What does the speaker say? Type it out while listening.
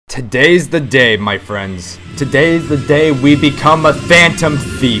Today's the day, my friends. Today's the day we become a phantom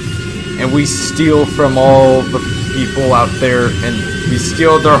thief. And we steal from all the people out there. And we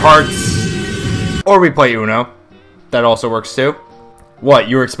steal their hearts. Or we play Uno. That also works too. What,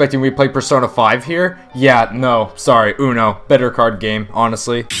 you were expecting we play Persona 5 here? Yeah, no, sorry, Uno. Better card game,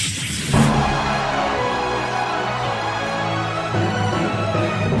 honestly.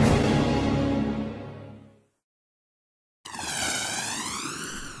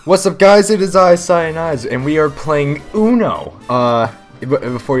 What's up, guys? It is I, Cyanize, and we are playing Uno.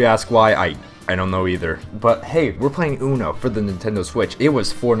 Before you ask why, I don't know either. But hey, we're playing Uno for the Nintendo Switch. It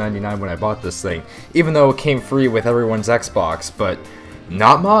was $4.99 when I bought this thing, even though it came free with everyone's Xbox, but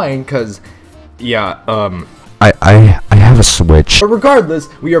not mine, cause yeah, I have a Switch. But regardless,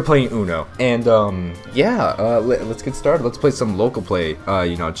 we are playing Uno, and yeah, let's get started. Let's play some local play,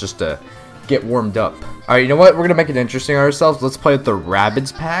 you know, just to get warmed up. Alright, you know what? We're gonna make it interesting on ourselves. Let's play with the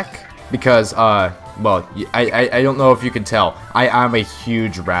Rabbids pack, because, well, I don't know if you can tell. I'm a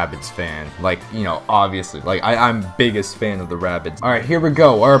huge Rabbids fan. Like, you know, obviously. Like, I'm biggest fan of the Rabbids. Alright, here we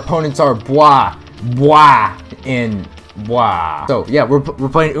go. Our opponents are Bois, and Bois. So, yeah, we're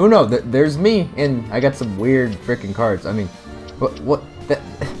playing Uno. There's me, and I got some weird freaking cards. I mean,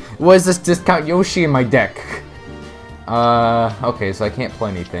 what is this discount Yoshi in my deck? Okay, so I can't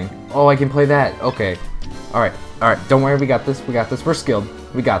play anything. Oh, I can play that. Okay. Alright, don't worry, we got this, we're skilled,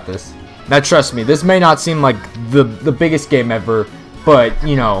 we got this. Now trust me, this may not seem like the biggest game ever, but,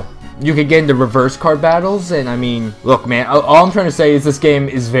 you know, you could get into reverse card battles, and I mean, look man, all I'm trying to say is this game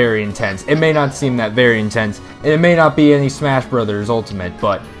is very intense. It may not seem that very intense, and it may not be any Smash Brothers Ultimate,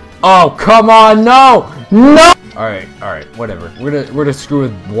 but, oh, come on, no! Alright, whatever. We're gonna screw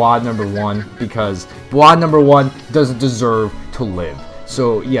with Bois number 1, because Bois number 1 doesn't deserve to live.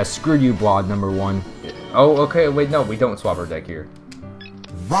 So, yeah, screw you, Bois number 1. Oh, okay, wait, no, we don't swap our deck here.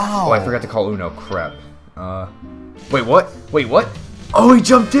 Wow. Oh, I forgot to call Uno. Crap. Wait, what? Wait, what? Oh, he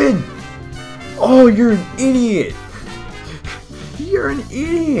jumped in! Oh, you're an idiot! You're an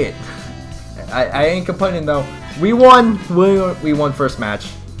idiot! I ain't complaining, though. We won! We won first match.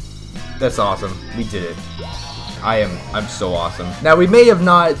 That's awesome. We did it. I'm so awesome. Now, we may have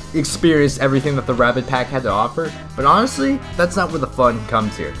not experienced everything that the Rabbid Pack had to offer, but honestly, that's not where the fun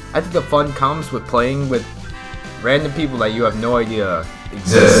comes here. I think the fun comes with playing with random people that you have no idea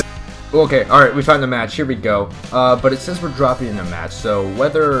exist. Okay, alright, we found a match. Here we go. But it says we're dropping in a match, so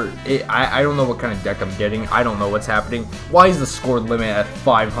whether I don't know what kind of deck I'm getting. I don't know what's happening. Why is the score limit at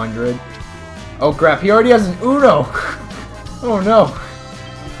 500? Oh crap, he already has an Uno! Oh no.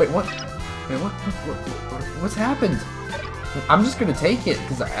 Wait, what? Wait, what's happened? I'm just gonna take it,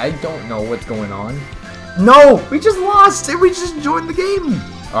 because I don't know what's going on. No! We just lost, and we just joined the game!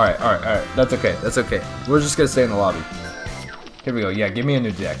 Alright. That's okay. We're just gonna stay in the lobby. Here we go. Yeah, give me a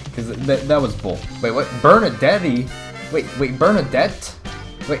new deck, because that was bull. Wait, what? Bernadetti? Wait, Bernadette?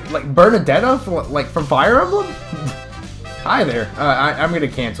 Wait, like Bernadetta? From Fire Emblem? Hi there. I'm gonna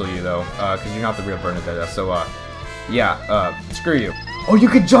cancel you, though, because you're not the real Bernadetta, so, yeah, screw you. Oh, you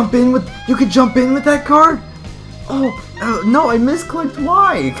could jump in with that card? Oh, no, I misclicked.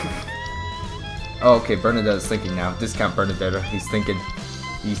 Why? Oh, okay, Bernadetta's thinking now. Discount Bernadetta. He's thinking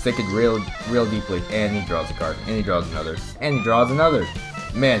real deeply. And he draws a card. And he draws another. And he draws another.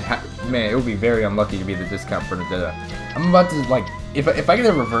 Man, it would be very unlucky to be the discount Bernadetta. I'm about to, like, if I get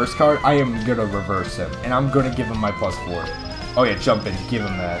a reverse card, I am gonna reverse him. And I'm gonna give him my +4. Oh yeah, jump in, give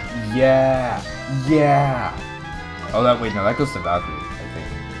him that. Yeah. Oh, wait, no, that goes to Valkyrie, I think.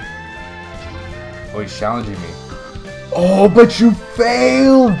 Oh, he's challenging me. Oh, but you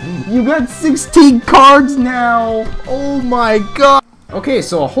failed! You got 16 cards now! Oh my god! Okay,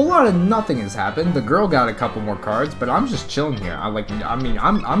 so a whole lot of nothing has happened. The girl got a couple more cards, but I'm just chilling here.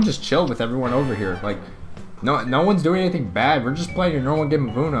 I'm just chill with everyone over here. Like, no one's doing anything bad. We're just playing a normal game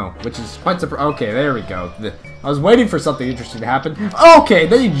of Uno, which is quite surprising. Okay, there we go. I was waiting for something interesting to happen. Okay,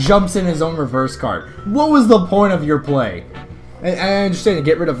 then he jumps in his own reverse card. What was the point of your play? And I understand to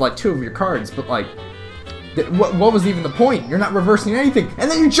get rid of, like, 2 of your cards, but, like, what was even the point? You're not reversing anything, and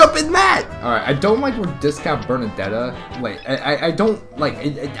then you jump in that! Alright, I don't like where discount Bernadetta, like, I don't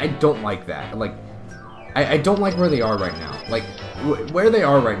like that. Like, I don't like where they are right now. Like, where they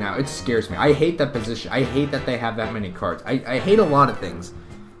are right now, it scares me. I hate that position. I hate that they have that many cards. I hate a lot of things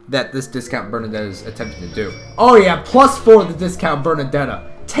that this discount Bernadetta is attempting to do. Oh yeah, +4 the discount Bernadetta.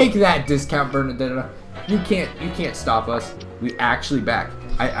 Take that, discount Bernadetta. You can't stop us. We actually back.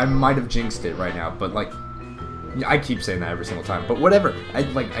 I might have jinxed it right now, but like, I keep saying that every single time, but whatever. I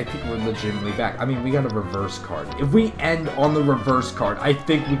think we're legitimately back. I mean, we got a reverse card. If we end on the reverse card, I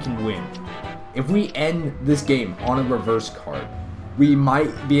think we can win. If we end this game on a reverse card, we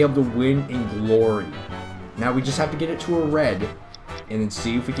might be able to win in glory. Now we just have to get it to a red, and then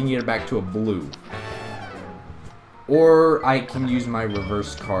see if we can get it back to a blue. Or I can use my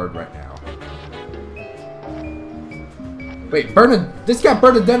reverse card right now. Wait, this got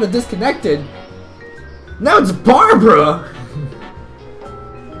Bernadetta disconnected. Now it's Barbara!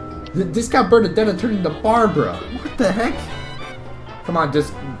 This got Bernadetta turned into Barbara. What the heck? Come on,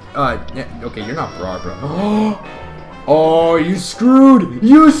 okay, you're not Barbara. Oh, you screwed!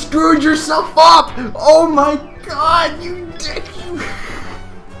 You screwed yourself up! Oh my god, you dick!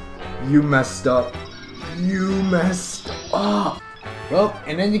 You messed up. You messed up. Well,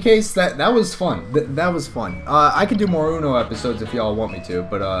 in any case, that was fun. That was fun. I could do more Uno episodes if y'all want me to,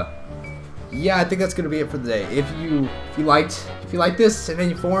 but yeah, I think that's gonna be it for the day. If you like this in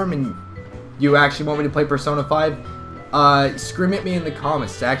any form and you actually want me to play Persona 5, scream at me in the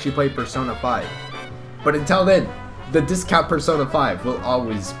comments to actually play Persona 5. But until then, the discount Persona 5 will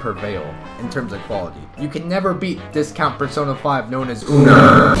always prevail in terms of quality. You can never beat discount Persona 5 known as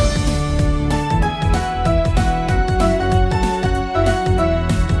Uno.